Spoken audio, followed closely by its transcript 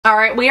All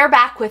right, we are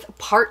back with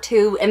part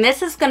 2, and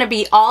this is going to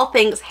be all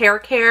things hair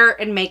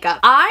care and makeup.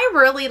 I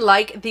really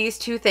like these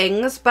two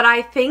things, but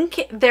I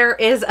think there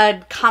is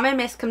a common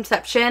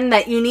misconception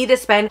that you need to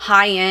spend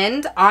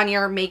high-end on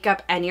your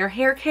makeup and your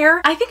hair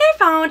care. I think I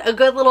found a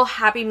good little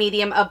happy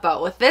medium of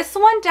both. This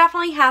one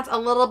definitely has a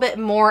little bit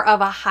more of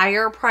a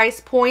higher price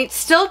point.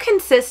 Still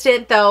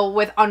consistent though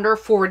with under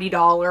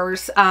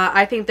 $40.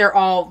 I think they're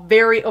all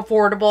very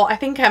affordable. I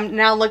think I'm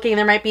now looking,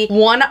 there might be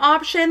one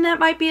option that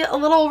might be a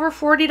little over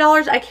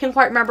 $40. I can't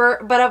quite remember,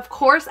 but of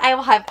course I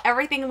will have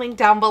everything linked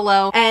down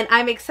below, and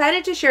I'm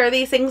excited to share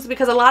these things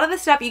because a lot of the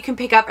stuff you can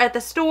pick up at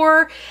the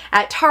store,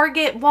 at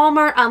Target,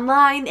 Walmart,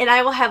 online, and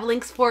I will have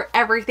links for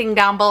everything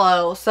down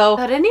below. So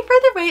without any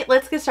further wait,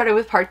 let's get started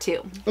with part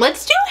 2.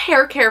 Let's do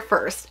hair care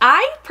first.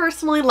 I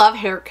personally love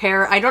hair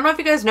care. I don't know if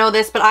you guys know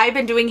this, but I've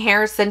been doing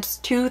hair since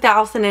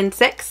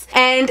 2006,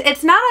 and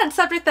it's not a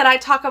subject that I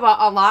talk about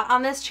a lot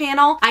on this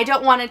channel. I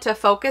don't want it to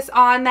focus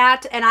on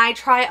that, and I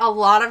try a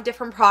lot of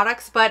different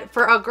products, but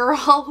for a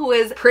girl who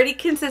is pretty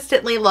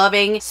consistently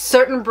loving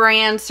certain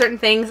brands, certain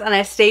things, and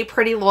I stay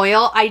pretty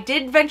loyal, I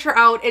did venture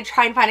out and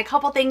try and find a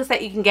couple things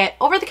that you can get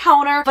over the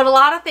counter, but a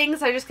lot of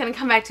things are just going to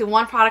come back to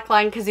one product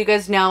line because you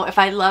guys know if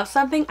I love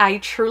something, I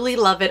truly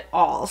love it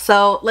all.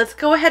 So let's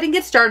go ahead and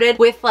get started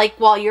with, like,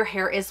 while your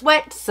hair is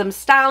wet, some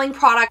styling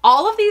product.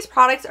 All of these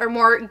products are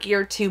more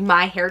geared to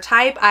my hair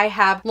type. I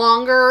have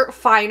longer,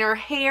 finer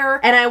hair,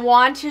 and I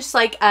want just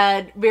like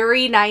a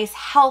very nice,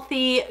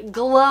 healthy,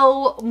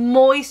 glow,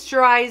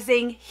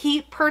 moisturizing,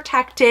 heat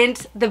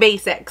protectant, the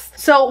basics.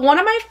 So one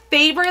of my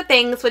favorite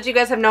things, which you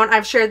guys have known,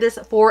 I've shared this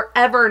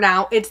forever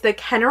now, it's the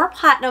Kenra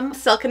Platinum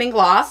Silkening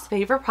Gloss,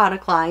 favorite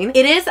product line.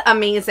 It is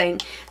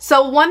amazing.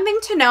 So one thing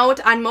to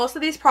note on most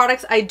of these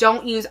products, I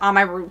don't use on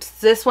my roots.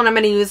 This one I'm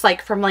going to use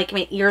like from like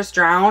my ears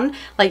down,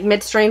 like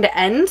mid-strain to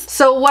ends.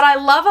 So what I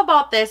love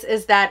about this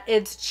is that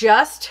it's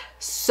just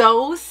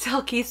so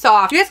silky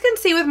soft. You guys can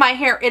see with my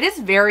hair, it is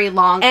very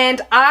long,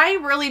 and I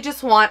really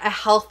just want a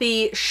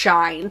healthy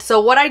shine. So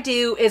what I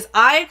do is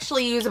I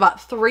actually use about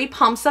 3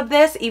 pumps of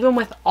this, even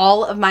with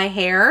all of my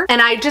hair,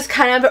 and I just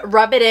kind of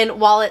rub it in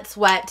while it's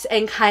wet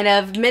and kind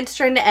of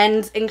mid-strain to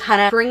ends and kind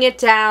of bring it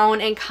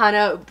down and kind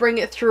of bring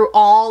it through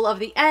all of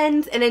the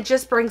ends, and it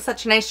just brings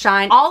such a nice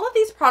shine. All of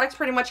these products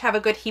pretty much have a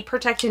good heat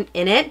protection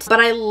in it, but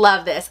I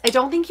love this. I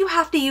don't think you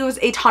have to use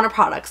a ton of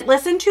products.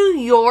 Listen to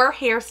your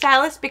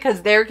hairstylist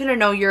because they're gonna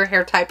know your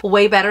hair type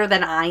way better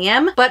than I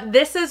am, but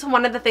this is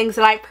one of the things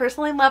that I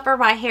personally love for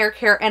my hair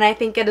care, and I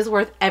think it is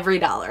worth every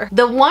dollar.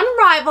 The one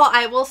rival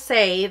I will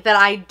say that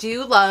I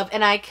do love,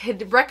 and I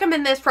could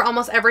recommend this for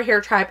almost every hair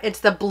type,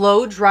 it's the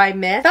Blow Dry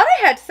Mist. I thought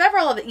I had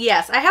several of it.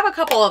 Yes, I have a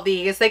couple of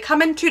these. They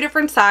come in 2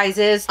 different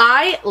sizes.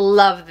 I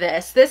love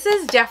this. This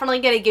is definitely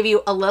going to give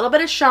you a little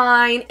bit of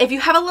shine. If you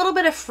have a little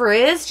bit of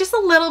frizz, just a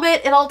little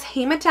bit, it'll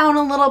tame it down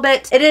a little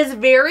bit. It is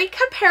very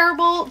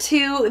comparable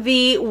to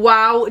the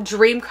Wow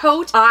Dream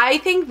Coat. I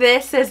think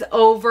this is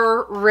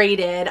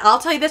overrated. I'll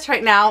tell you this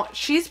right now,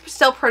 she's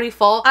still pretty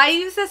full. I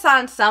use this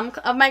on some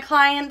of my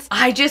clients.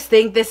 I just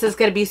think this is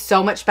going to be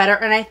so much better,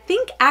 and I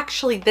think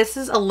actually this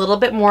is a little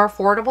bit more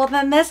affordable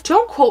than this.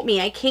 Don't quote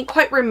me, I can't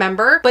quite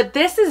remember, but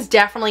this is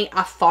definitely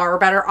a far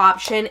better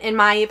option in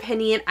my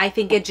opinion. I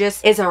think it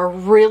just is a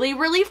really,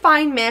 really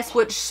fine mist,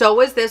 which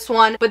so is this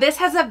one, but this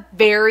has a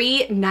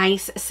very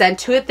nice scent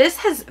to it. This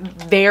has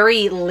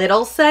very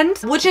little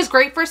scent, which is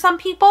great for some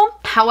people.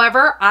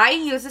 However, I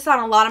use this on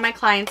a lot of my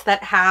clients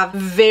that have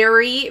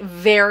very,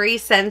 very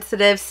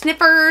sensitive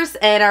sniffers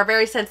and are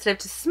very sensitive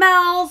to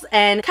smells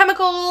and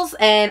chemicals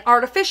and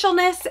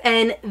artificialness,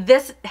 and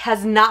this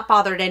has not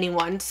bothered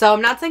anyone. So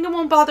I'm not saying it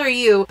won't bother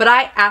you, but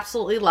I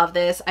absolutely love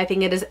this. I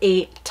think it is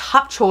a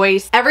top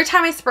choice. Every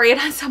time I spray it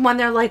on someone,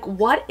 they're like,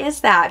 what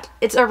is that?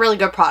 It's a really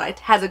good product.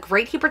 Has a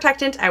great heat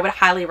protectant. I would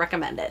highly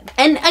recommend it.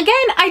 And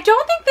again, I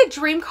don't think the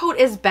Dream Coat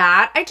is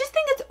bad. I just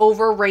think it's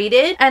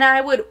overrated, and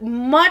I would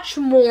much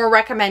more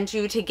recommend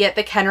you to get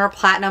the Kenra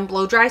Platinum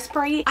Blow Dry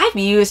Spray. I've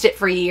used it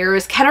for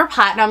years. Kenra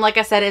Platinum, like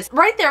I said, is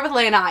right there with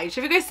Laneige.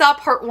 If you guys saw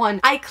part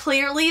 1, I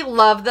clearly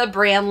love the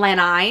brand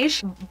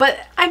Laneige, but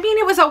I mean,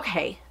 it was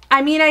okay.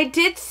 I mean, I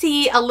did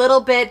see a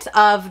little bit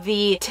of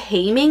the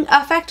taming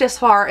effect as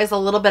far as a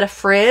little bit of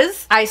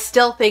frizz. I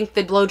still think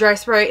the blow dry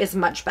spray is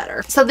much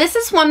better. So this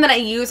is one that I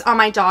use on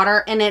my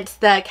daughter, and it's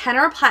the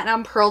Kenra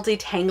Platinum Pearl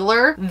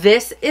Detangler.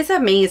 This is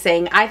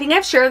amazing. I think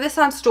I've shared this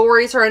on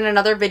stories or in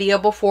another video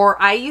before.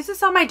 I use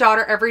this on my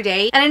daughter every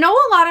day, and I know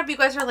a lot of you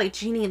guys are like,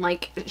 Jeannie,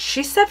 like,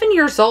 she's 7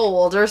 years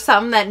old, or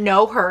some that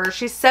know her.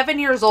 She's 7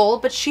 years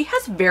old, but she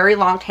has very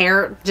long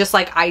hair, just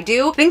like I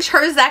do. I think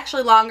hers is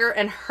actually longer,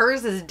 and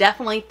hers is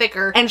definitely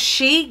thicker, and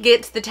she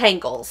gets the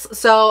tangles.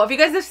 So if you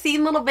guys have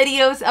seen little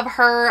videos of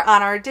her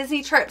on our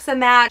Disney trips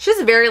and that, she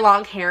has very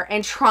long hair,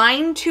 and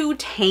trying to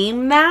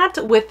tame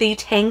that with the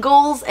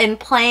tangles and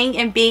playing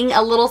and being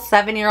a little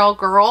 7-year-old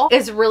girl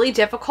is really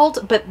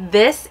difficult, but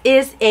this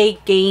is a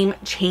game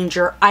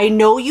changer. I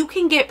know you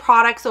can get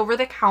products over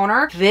the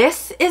counter.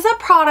 This is a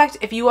product,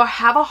 if you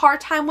have a hard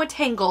time with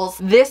tangles,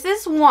 this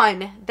is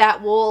one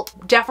that will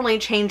definitely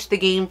change the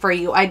game for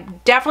you. I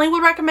definitely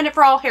would recommend it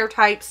for all hair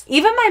types.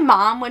 Even my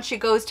mom, when she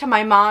goes to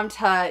my mom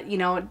to, you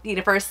know, need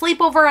it for a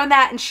sleepover and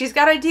that, and she's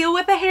got to deal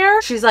with the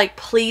hair, she's like,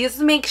 please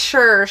make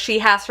sure she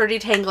has her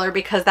detangler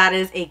because that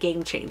is a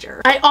game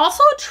changer. I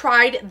also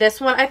tried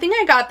this one. I think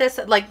I got this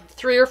like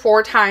 3 or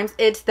 4 times.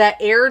 It's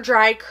the Air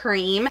Dry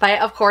Cream by,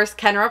 of course,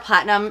 Kenra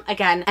Platinum.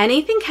 Again,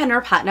 anything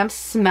Kenra Platinum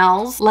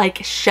smells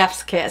like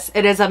chef's kiss.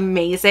 It is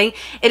amazing.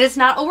 It is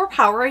not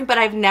overpowering, but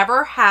I've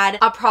never had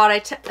a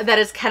product that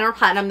is Kenra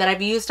Platinum that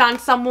I've used on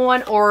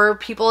someone or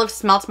people have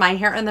smelt my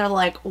hair and they're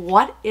like,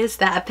 what is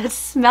that? That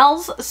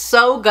smells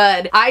so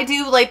good. I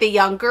do like the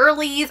young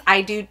girlies,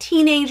 I do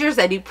teenagers,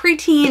 I do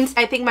preteens.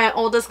 I think my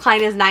oldest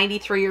client is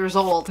 93 years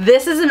old.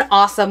 This is an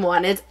awesome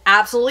one. It's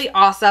absolutely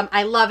awesome.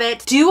 I love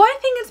it. Do I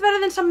think it's better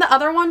than some of the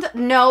other ones?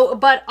 No,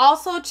 but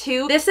also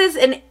too, this is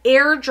an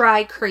air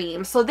dry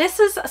cream. So this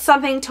is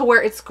something to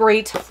where it's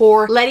great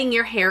for letting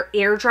your hair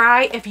air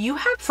dry. If you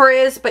have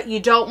frizz, but you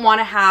don't want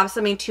to have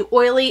something too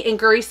oily and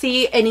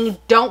greasy and you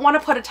don't want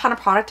to put a ton of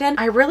product in,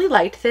 I really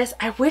liked this.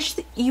 I wish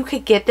that you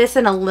could get this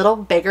in a little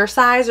bigger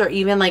size or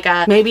even like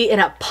a, maybe in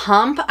a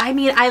pump. I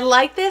mean, I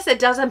like this. It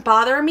doesn't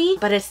bother me,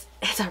 but it's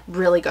a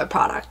really good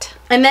product.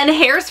 And then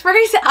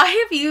hairsprays,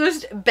 I have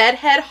used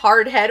Bedhead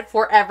Hardhead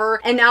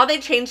forever, and now they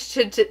changed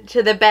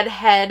to the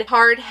Bedhead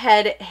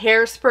Hardhead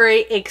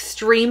Hairspray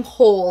Extreme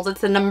Hold.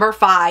 It's the number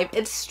 5.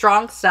 It's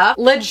strong stuff.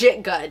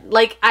 Legit good.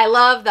 Like, I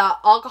love the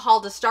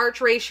alcohol to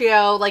starch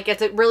ratio. Like,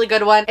 it's a really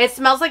good one. It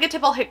smells like a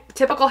typical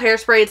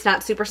hairspray. It's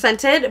not super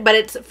scented, but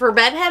it's for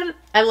bedhead.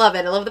 I love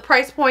it. I love the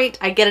price point.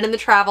 I get it in the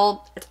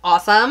travel. It's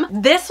awesome.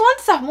 This one,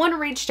 someone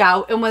reached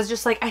out and was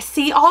just like, I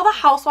see all the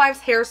housewives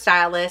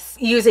hairstylists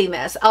using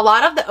this. A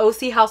lot of the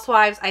OC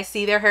housewives, I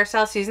see their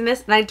hairstylists using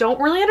this, and I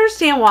don't really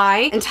understand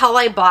why until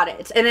I bought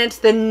it. And it's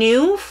the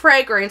new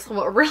fragrance,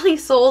 what really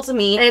sold to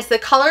me, and it's the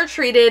color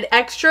treated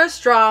extra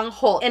strong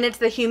hold, and it's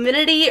the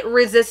humidity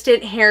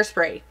resistant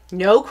hairspray.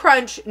 No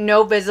crunch,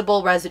 no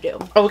visible residue.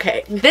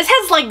 Okay, this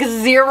has like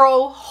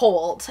 0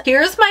 hold.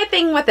 Here's my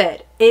thing with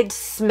it. It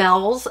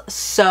smells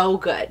so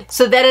good.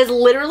 So that is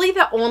literally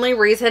the only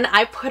reason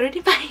I put it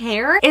in my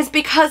hair, is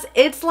because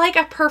it's like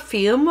a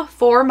perfume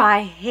for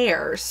my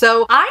hair.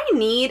 So I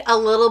need a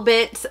little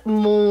bit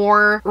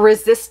more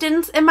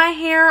resistance in my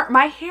hair.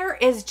 My hair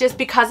is just,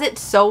 because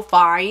it's so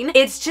fine,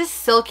 it's just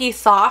silky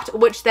soft,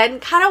 which then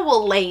kind of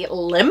will lay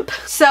limp.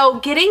 So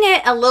getting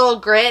it a little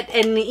grit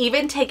and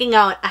even taking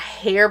out a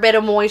hair bit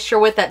of moisture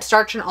with that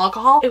starch and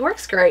alcohol, it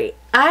works great.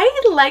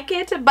 I like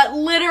it, but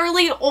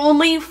literally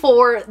only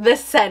for the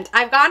scent.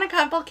 I've gotten a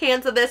couple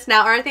cans of this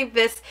now, or I think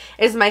this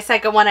is my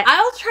second one.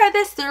 I'll try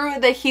this through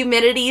the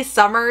humidity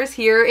summers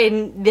here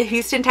in the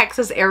Houston,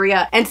 Texas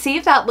area and see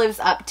if that lives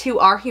up to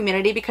our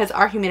humidity, because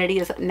our humidity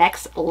is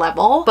next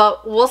level,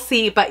 but we'll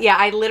see. But yeah,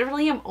 I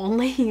literally am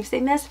only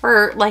using this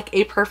for like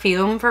a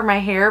perfume for my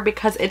hair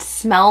because it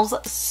smells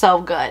so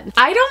good.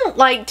 I don't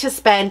like to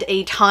spend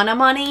a ton of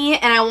money,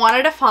 and I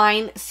wanted to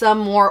find some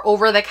more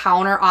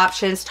over-the-counter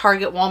options,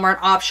 Target, Walmart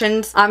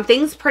options,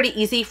 things pretty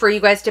easy for you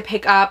guys to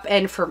pick up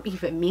and for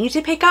even me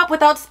to pick up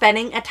without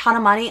spending a ton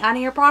of money on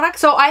hair products.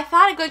 So I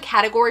thought a good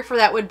category for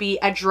that would be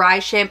a dry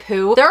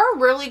shampoo. There are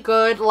really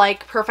good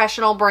like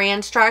professional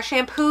brands dry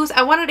shampoos.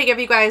 I wanted to give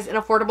you guys an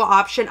affordable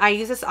option. I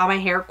use this on my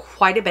hair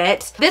quite a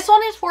bit. This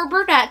one is for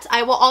brunettes.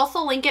 I will also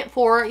link it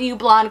for you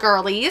blonde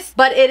girlies,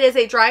 but it is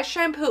a dry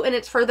shampoo and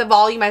it's for the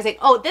volumizing.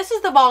 Oh, this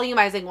is the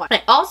volumizing one.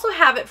 I also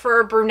have it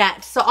for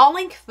brunettes, so I'll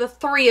link the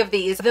 3 of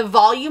these. The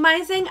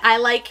volumizing I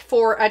like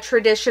for a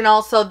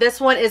traditional, so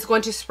this one is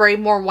going to spray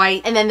more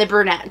white, and then the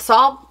brunette.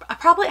 So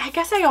I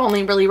guess I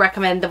only really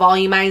recommend the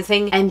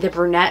volumizing and the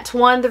brunette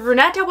one. The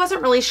brunette I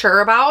wasn't really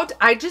sure about.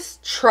 I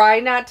just try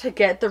not to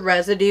get the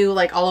residue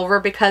like all over,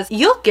 because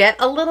you'll get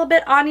a little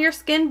bit on your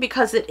skin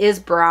because it is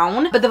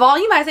brown. But the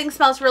volumizing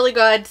smells really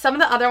good. Some of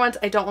the other ones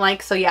I don't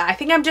like. So yeah, I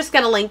think I'm just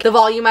gonna link the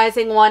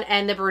volumizing one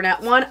and the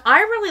brunette one.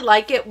 I really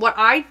like it. What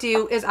I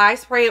do is I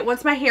spray it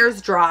once my hair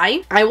is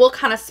dry. I will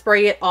kind of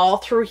spray it all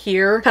through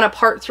here, kind of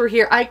part through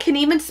here. I can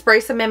even spray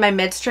some in my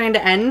mid-strand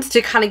ends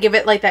to kind of give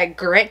it like that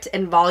grit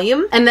and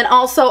volume. And then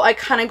also I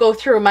kind of go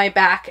through my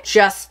back,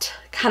 just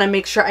kind of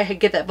make sure I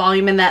get that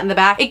volume in that in the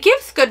back. It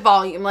gives good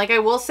volume, like I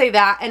will say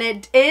that, and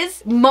it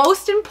is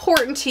most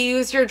important to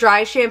use your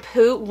dry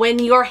shampoo when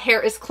your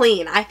hair is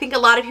clean. I think a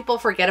lot of people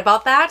forget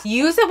about that.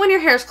 Use it when your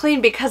hair is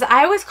clean, because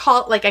I always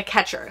call it like a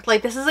catcher.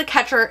 Like, this is a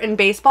catcher in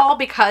baseball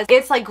because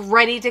it's like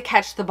ready to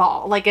catch the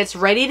ball. Like, it's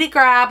ready to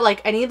grab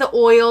like any of the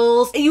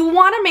oils. You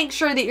want to make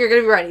sure that you're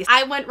going to be ready.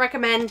 I wouldn't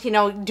recommend, you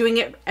know, doing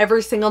it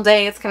every single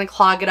day. It's going to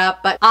clog it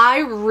up, but I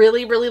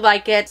really, really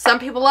like it. Some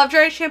people love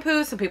dry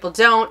shampoo, some people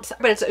don't,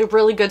 but it's a really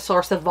really good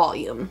source of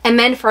volume. And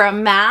then for a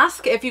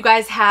mask, if you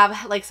guys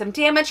have like some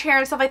damaged hair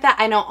and stuff like that,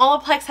 I know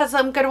Olaplex has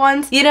some good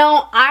ones. You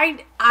know,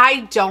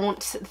 I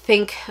don't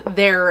think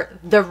they're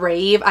the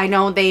rave. I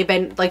know they've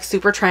been like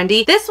super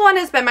trendy. This one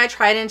has been my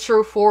tried and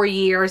true for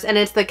years, and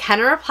it's the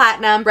Kenra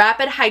Platinum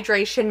Rapid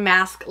Hydration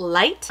Mask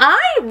Light.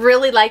 I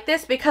really like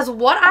this because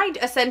what I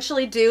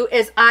essentially do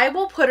is I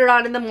will put it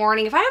on in the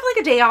morning if I have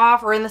like a day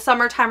off or in the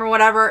summertime or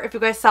whatever. If you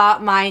guys saw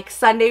my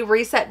Sunday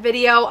reset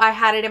video, I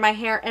had it in my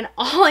hair, and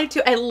all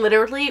I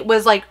literally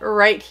was like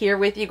right here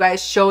with you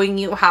guys showing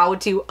you how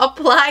to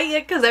apply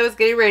it because I was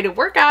getting ready to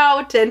work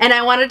out and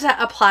I wanted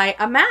to apply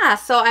a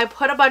mask. So I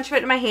put a bunch of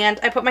it in my hand.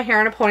 I put my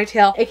hair in a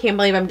ponytail. I can't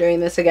believe I'm doing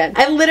this again.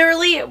 I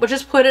literally would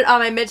just put it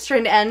on my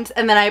mid-strand ends,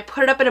 and then I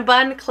put it up in a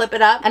bun, clip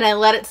it up, and I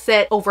let it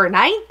sit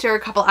overnight or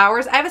a couple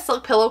hours. I have a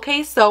silk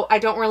pillowcase, so I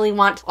don't really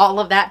want all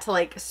of that to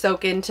like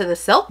soak into the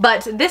silk,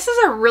 but this is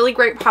a really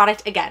great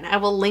product. Again, I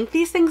will link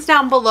these things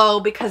down below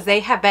because they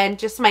have been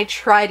just my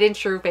tried and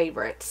true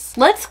favorites.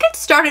 Let's get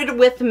started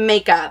with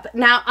makeup.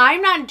 Now,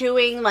 I'm not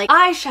doing like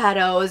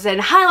eyeshadows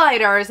and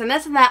highlighters and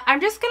this and that. I'm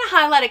just gonna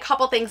highlight a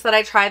couple things that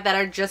I tried that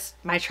are just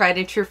my tried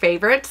and true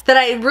favorites that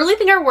I really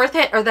think are worth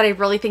it or that I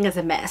really think is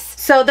a miss.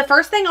 So the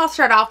first thing I'll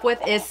start off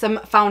with is some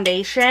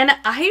foundation.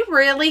 I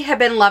really have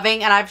been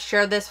loving, and I've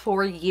shared this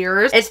for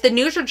years, it's the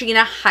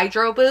Neutrogena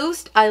Hydro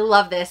Boost. I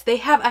love this. They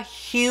have a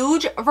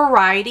huge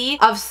variety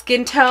of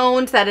skin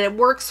tones that it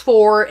works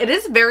for. It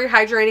is very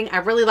hydrating. I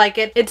really like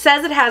it. It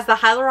says it has the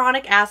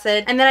hyaluronic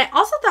acid, and then I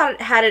also thought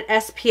it had an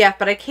SPF,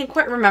 but I can't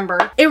quite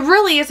remember. It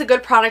really is a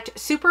good product,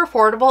 super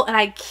affordable, and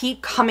I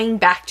keep coming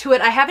back to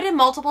it. I have it in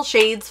multiple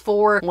shades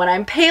for when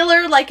I'm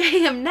paler like I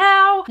am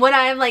now, when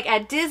I'm like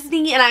at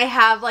Disney and I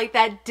have like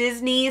that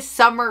Disney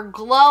summer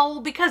glow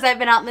because I've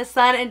been out in the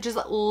sun and just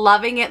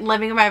loving it and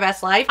living my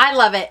best life. I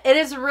love it. It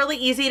is really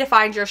easy to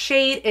find your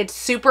shade. It's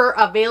super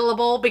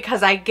available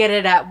because I get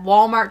it at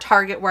Walmart,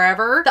 Target,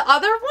 wherever. The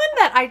other one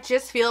that I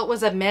just feel it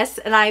was a miss,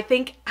 and I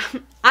think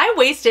I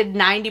wasted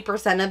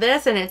 90% of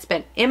this, and it's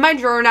been in my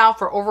drawer now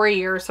for over a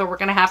year, so we're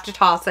gonna have to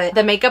toss it.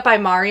 The Makeup by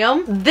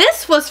Mario.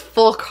 This was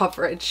full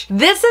coverage.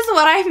 This is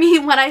what I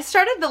mean when I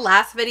started the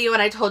last video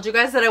and I told you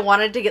guys that I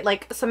wanted to get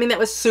like something that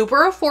was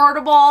super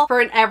affordable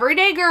for an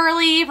everyday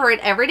girly, for an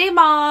everyday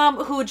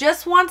mom who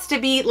just wants to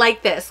be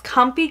like this,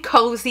 comfy,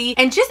 cozy,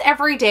 and just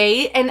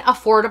everyday and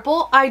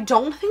affordable. I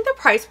don't think the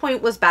price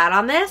point was bad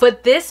on this,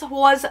 but this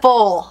was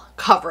full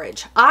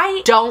coverage.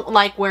 I don't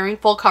like wearing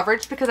full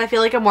coverage because I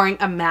feel like I'm wearing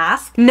a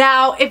mask.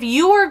 Now, if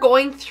you are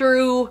going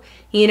through,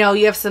 you know,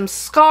 you have some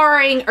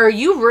scarring or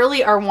you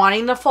really are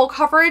wanting the full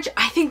coverage,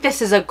 I think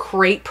this is a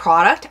great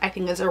product. I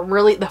think it's a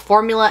really, the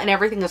formula and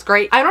everything is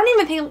great. I don't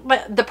even think,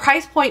 but the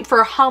price point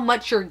for how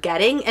much you're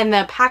getting and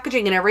the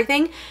packaging and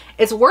everything,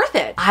 it's worth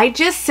it. I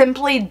just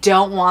simply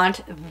don't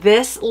want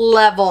this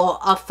level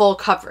of full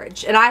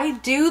coverage. And I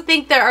do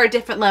think there are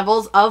different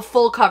levels of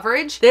full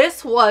coverage.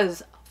 This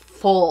was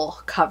full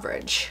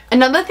coverage.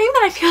 Another thing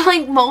that I feel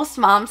like most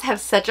moms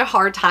have such a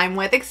hard time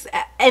with,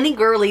 any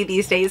girly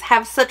these days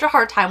have such a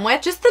hard time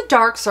with, just the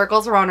dark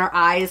circles around our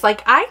eyes.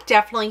 Like, I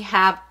definitely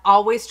have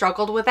always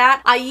struggled with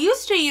that. I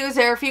used to use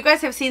it, if you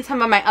guys have seen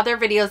some of my other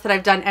videos that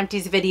I've done,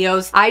 Empties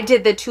videos, I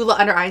did the Tula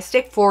under eye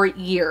stick for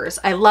years.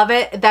 I love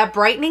it. That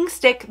brightening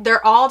stick,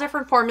 they're all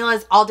different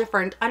formulas, all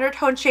different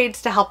undertone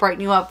shades to help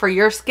brighten you up for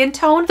your skin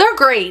tone. They're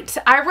great.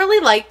 I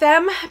really like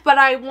them, but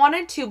I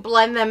wanted to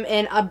blend them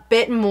in a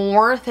bit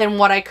more than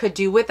what I could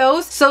do with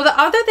those. So the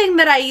other thing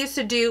that I used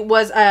to do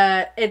was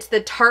it's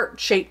the Tarte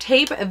Shape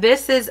Tape.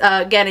 This is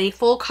again a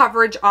full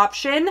coverage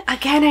option.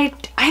 Again,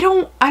 I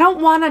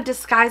don't want to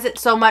disguise it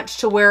so much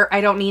to where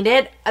I don't need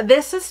it.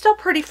 This is still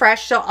pretty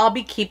fresh, so I'll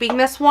be keeping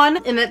this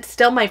one, and it's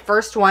still my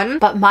first one.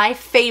 But my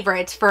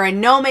favorite for a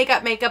no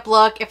makeup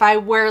look, if I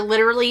wear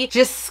literally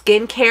just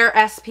skincare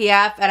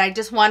SPF and I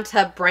just want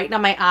to brighten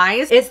up my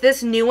eyes, is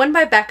this new one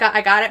by Becca.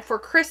 I got it for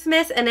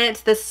Christmas, and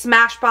it's the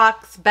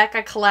Smashbox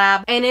Becca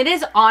collab, and it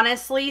is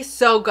honestly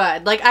so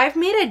good. Like, I've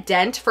made a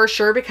dent for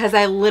sure because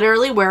I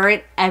literally wear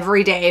it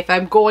every day. If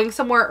I'm going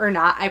somewhere or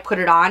not, I put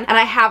it on, and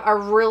I have a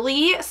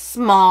really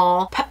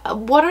small,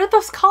 what are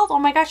those called? Oh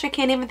my gosh, I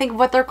can't even think of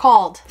what they're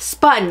called.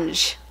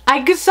 Sponge.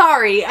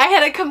 Sorry, I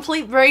had a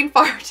complete brain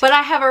fart. But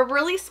I have a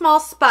really small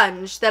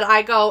sponge that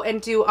I go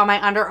and do on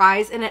my under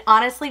eyes, and it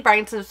honestly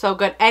brightens them so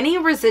good. Any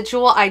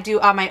residual I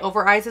do on my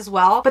over eyes as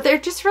well, but they're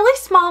just really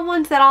small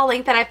ones that I'll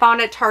link that I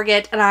found at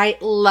Target, and I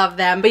love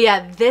them. But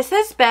yeah, this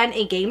has been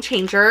a game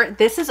changer.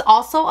 This is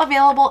also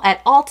available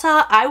at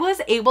Ulta. I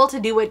was able to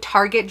do a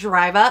Target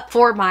drive up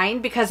for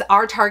mine because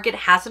our Target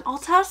has an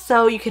Ulta,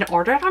 so you can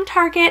order it on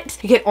Target.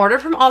 You can order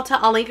from Ulta.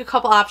 I'll link a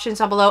couple options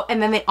down below,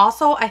 and then they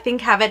also, I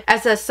think, have it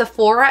as a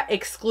Sephora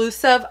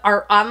exclusive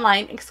or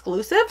online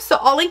exclusive. So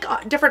I'll link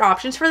different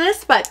options for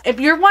this, but if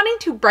you're wanting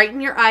to brighten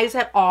your eyes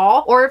at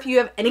all, or if you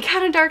have any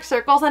kind of dark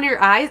circles under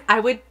your eyes, I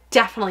would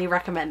definitely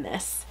recommend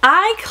this.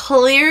 I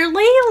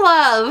clearly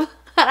love,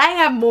 and I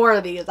have more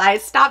of these. I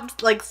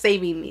stopped like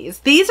saving these.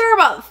 These are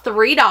about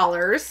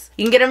 $3.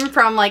 You can get them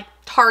from like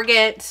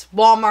Target,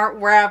 Walmart,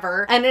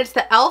 wherever. And it's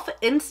the e.l.f.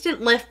 Instant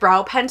Lift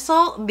Brow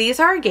Pencil. These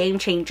are a game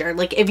changer.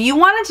 Like if you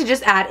wanted to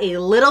just add a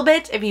little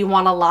bit, if you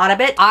want a lot of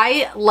it,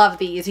 I love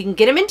these. You can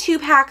get them in 2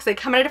 packs. They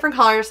come in different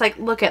colors. Like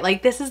look at,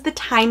 like this is the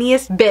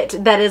tiniest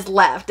bit that is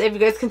left. If you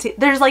guys can see,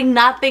 there's like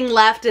nothing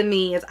left in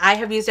these. I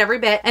have used every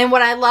bit. And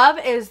what I love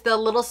is the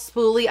little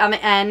spoolie on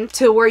the end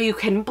to where you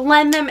can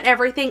blend them and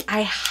everything.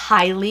 I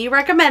highly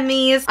recommend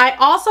these. I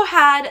also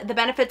had the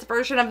Benefits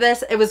version of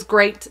this. It was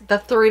great. The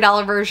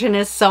 $3 version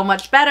is so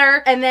much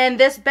better. And then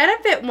this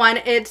Benefit one,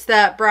 it's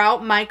the brow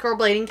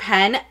microblading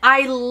pen.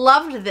 I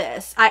loved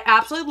this. I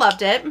absolutely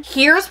loved it.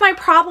 Here's my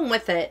problem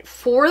with it.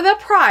 For the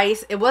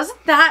price, it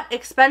wasn't that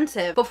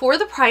expensive. Before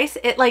the price,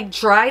 it like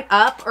dried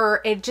up,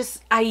 or it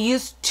just, I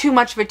used too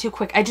much of it too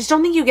quick. I just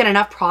don't think you get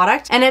enough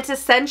product. And it's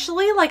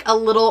essentially like a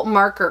little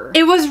marker.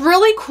 It was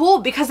really cool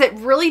because it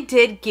really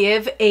did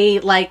give a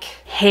like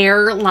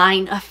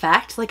hairline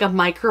effect, like a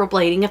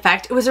microblading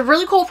effect. It was a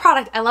really cool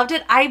product. I loved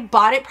it. I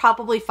bought it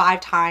probably 5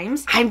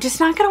 times. I'm just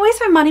not gonna waste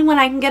my money when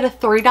I can get a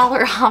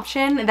 $3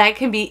 option that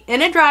can be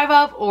in a drive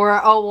up or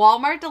a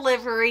Walmart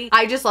delivery.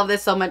 I just love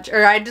this so much,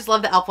 or I just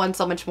love the e.l.f. one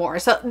so much more.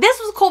 So this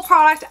was a cool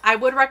product. I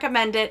would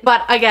recommend it,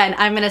 but again,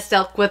 I'm gonna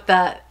stick with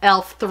the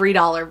e.l.f.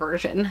 $3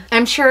 version.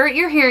 I'm sure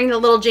you're hearing the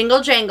little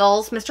jingle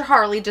jangles. Mr.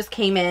 Harley just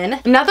came in.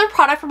 Another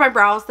product for my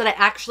brows that I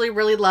actually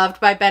really loved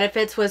by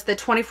Benefits was the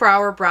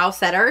 24-hour brow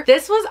setter.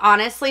 This was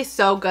honestly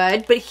so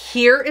good, but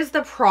here is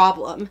the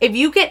problem. If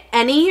you get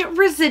any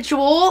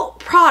residual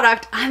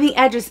product on the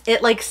edges,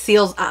 it like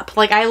seals up.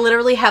 Like I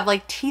literally have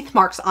like teeth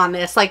marks on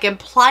this, like and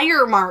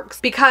plier marks,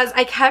 because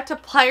I kept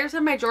pliers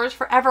in my drawers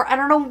forever. I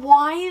don't know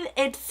why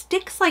it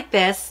sticks like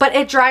this, but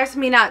it drives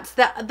me nuts.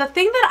 The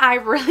thing that I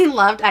really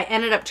loved, I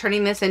ended up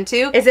turning this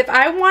into, is if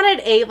I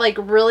wanted a like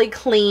really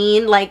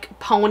clean like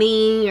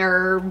pony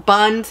or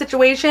bun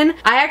situation,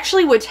 I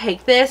actually would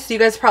take this. You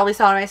guys probably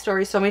saw it in my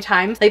story so many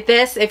times. Like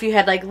this, if you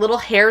had like little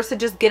hairs to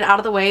just get out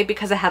of the way,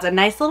 because it has a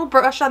nice little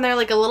brush on there,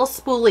 like a little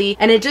spoolie,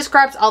 and it just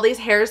grabs all these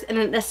hairs, and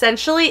it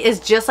essentially is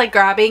just like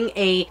grabbing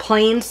a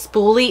plain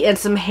spoolie and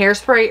some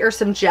hairspray or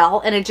some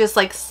gel, and it just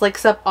like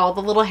slicks up all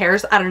the little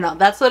hairs. I don't know.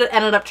 That's what it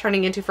ended up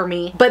turning into for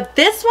me. But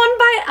this one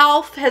by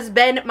e.l.f. has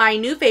been my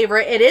new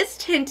favorite. It is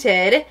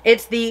tinted.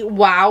 It's the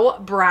Wow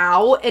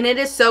Brow, and it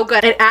is so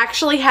good. It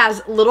actually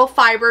has little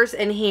fibers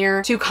in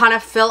here to kind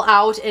of fill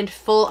out and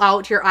full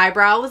out your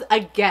eyebrows.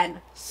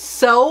 Again,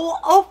 so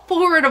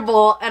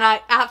affordable, and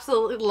I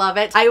absolutely love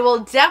it. I will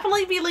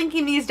definitely be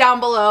linking these down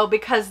below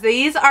because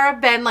these are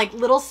been like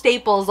little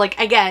staples. Like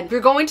again, if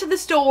you're going to the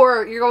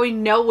store, you're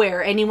going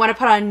nowhere and you want to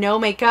put on no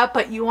makeup,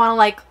 but you want to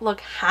like look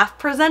half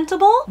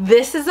presentable,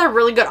 this is a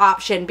really good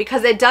option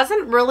because it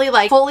doesn't really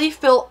like fully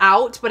fill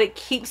out, but it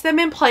keeps them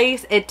in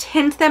place. It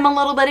tints them a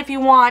little bit if you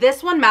want.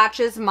 This one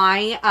matches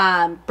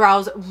my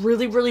brows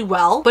really, really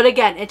well, but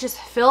again, it just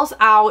fills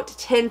out,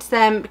 tints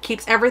them,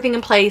 keeps everything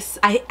in place.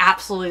 I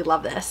absolutely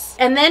love this.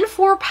 And then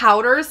for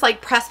powders,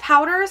 like pressed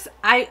powders,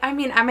 I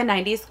mean, I'm a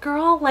 90s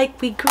girl.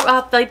 Like we grew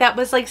up, like that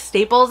was like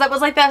staples. That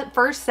was like that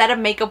first set of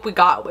makeup we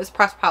got was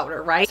pressed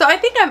powder, right? So I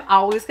think I'm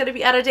always going to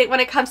be out of date when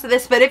it comes to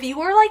this, but if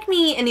you are like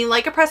me and you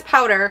like a pressed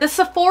powder, the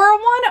Sephora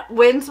one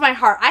wins my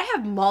heart. I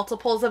have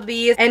multiples of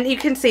these, and you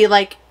can see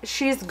like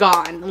she's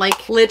gone.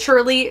 Like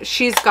literally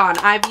she's gone.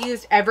 I've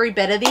used every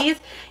bit of these.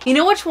 You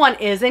know which one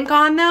isn't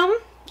gone though?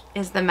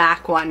 Is the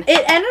MAC one.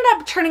 It ended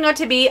up turning out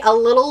to be a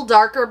little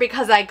darker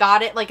because I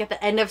got it like at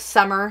the end of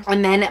summer,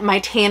 and then my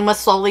tan was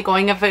slowly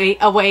going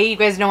away. You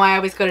guys know I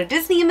always go to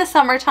Disney in the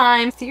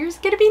summertime, so here's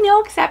gonna be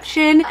no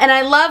exception. And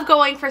I love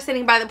going for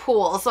sitting by the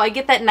pool, so I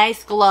get that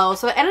nice glow.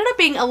 So it ended up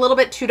being a little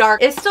bit too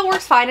dark. It still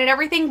works fine and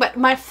everything, but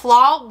my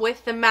flaw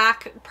with the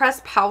MAC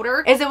pressed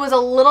powder is it was a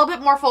little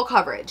bit more full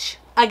coverage.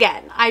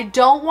 Again, I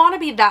don't want to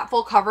be that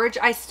full coverage.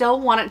 I still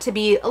want it to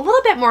be a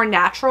little bit more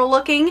natural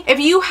looking. If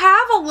you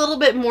have a little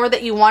bit more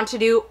that you want to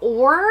do,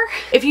 or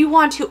if you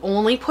want to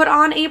only put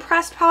on a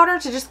pressed powder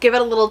to just give it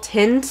a little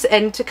tint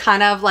and to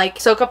kind of like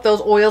soak up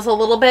those oils a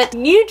little bit,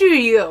 you do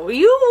you.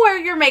 You wear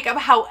your makeup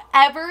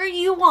however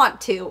you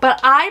want to. But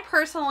I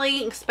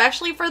personally,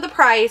 especially for the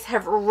price,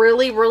 have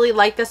really, really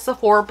liked the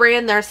Sephora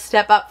brand. Their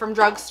Step Up from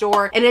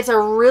drugstore, and it's a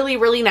really,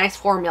 really nice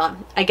formula.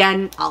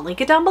 Again, I'll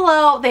link it down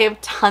below. They have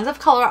tons of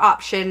color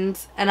options,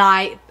 and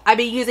I've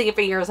been using it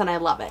for years and I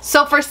love it.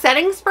 So for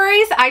setting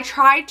sprays, I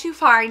tried to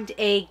find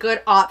a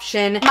good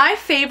option. My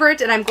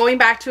favorite, and I'm going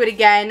back to it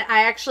again,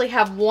 I actually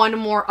have one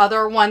more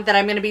other one that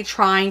I'm going to be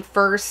trying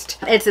first.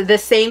 It's the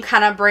same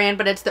kind of brand,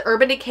 but it's the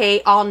Urban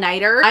Decay All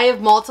Nighter. I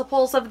have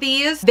multiples of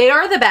these. They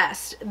are the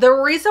best. The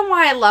reason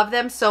why I love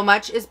them so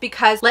much is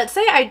because let's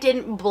say I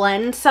didn't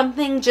blend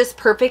something just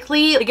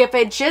perfectly. Like if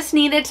it just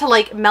needed to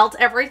like melt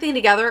everything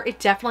together, it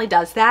definitely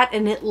does that,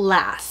 and it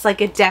lasts.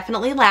 Like it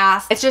definitely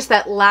lasts. It's just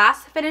that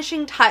last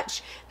finishing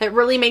touch that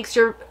really makes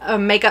your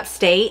makeup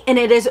stay, and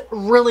it is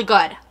really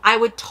good. I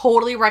would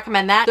totally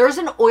recommend that. There's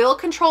an oil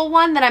control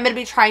one that I'm going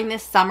to be trying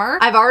this summer.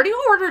 I've already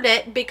ordered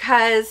it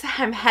because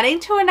I'm heading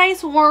to a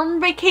nice warm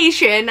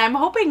vacation. I'm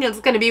hoping it's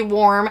going to be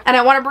warm and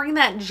I want to bring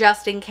that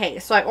just in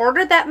case. So I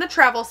ordered that in the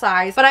travel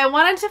size, but I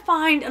wanted to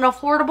find an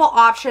affordable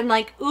option,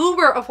 like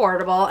uber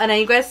affordable. And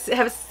you guys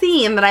have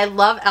seen that I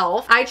love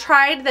e.l.f. I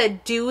tried the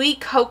Dewy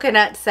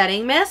Coconut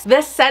Setting Mist.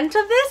 The scent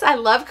of this, I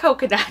love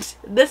coconut.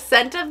 The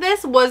scent of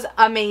this was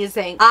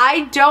amazing.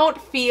 I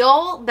don't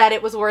feel that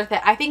it was worth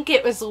it. I think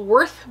it was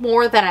worth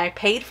more than I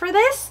paid for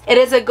this. It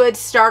is a good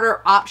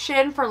starter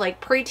option for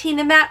like preteen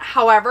and that.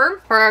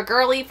 However, for a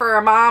girly, for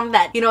a mom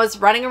that, you know, is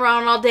running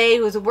around all day,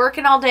 who's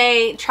working all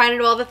day, trying to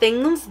do all the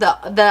things,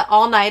 the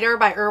All-Nighter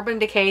by Urban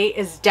Decay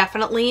is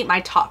definitely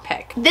my top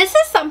pick. This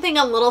is something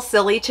a little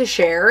silly to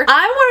share.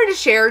 I wanted to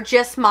share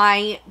just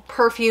my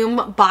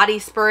perfume body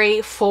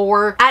spray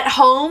for at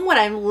home when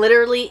I'm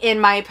literally in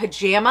my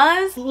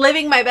pajamas,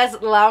 living my best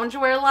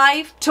loungewear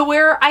life, to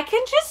where I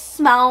can just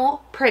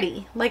smell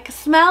pretty. Like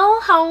smell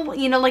how,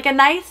 you know, like a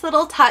nice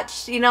little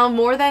touch, you know,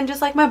 more than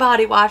just like my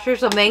body wash or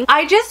something.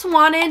 I just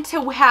wanted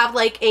to have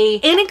like a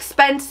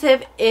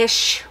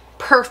inexpensive-ish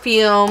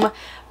perfume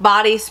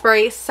body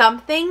spray,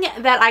 something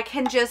that I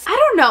can just, I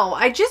don't know,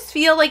 I just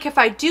feel like if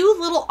I do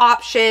little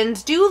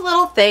options, do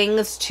little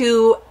things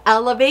to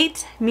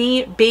elevate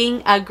me being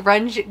a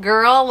grunge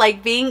girl,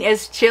 like being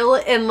as chill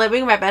and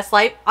living my best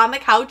life on the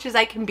couch as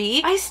I can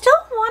be, I still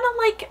want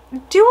to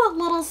like do a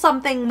little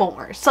something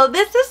more. So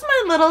this is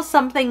my little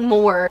something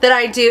more that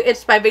I do.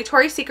 It's by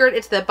Victoria's Secret.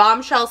 It's the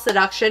Bombshell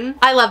Seduction.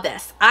 I love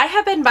this. I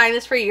have been buying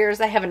this for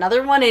years. I have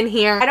another one in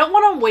here. I don't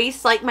want to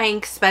waste like my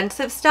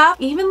expensive stuff,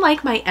 even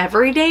like my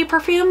everyday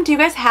perfume. Do you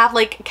guys have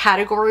like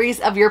categories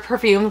of your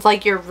perfumes,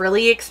 like your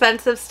really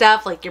expensive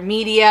stuff, like your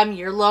medium,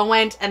 your low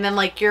end, and then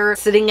like your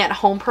sitting at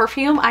home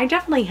perfume? I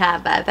definitely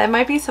have that. That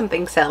might be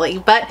something silly,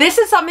 but this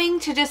is something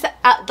to just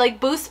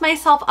like boost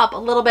myself up a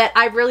little bit.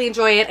 I really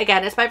enjoy it.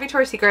 Again, it's by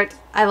Victoria's Secret.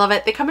 I love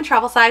it. They come in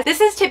travel size. This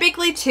is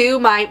typically to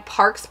my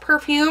Parks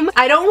perfume.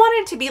 I don't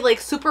want it to be like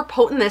super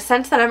potent in the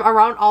sense that I'm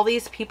around all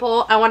these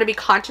people. I want to be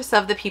conscious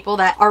of the people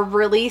that are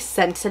really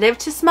sensitive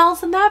to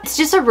smells and that. It's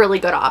just a really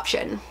good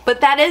option.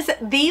 But that is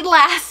the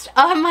last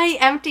of my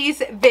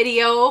Empties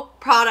video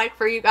product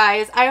for you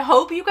guys. I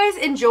hope you guys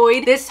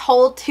enjoyed this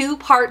whole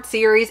two-part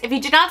series. If you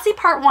did not see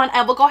part one,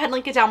 I will go ahead and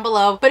link it down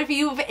below. But if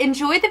you've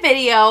enjoyed the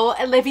video,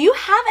 and if you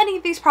have any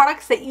of these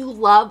products that you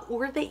love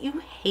or that you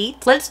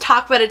hate, let's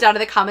talk about it down in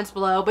the comments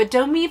below. But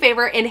do me a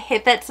favor and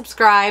hit that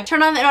subscribe,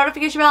 turn on the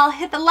notification bell,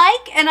 hit the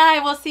like, and I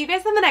will see you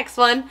guys in the next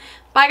one.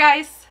 Bye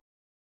guys.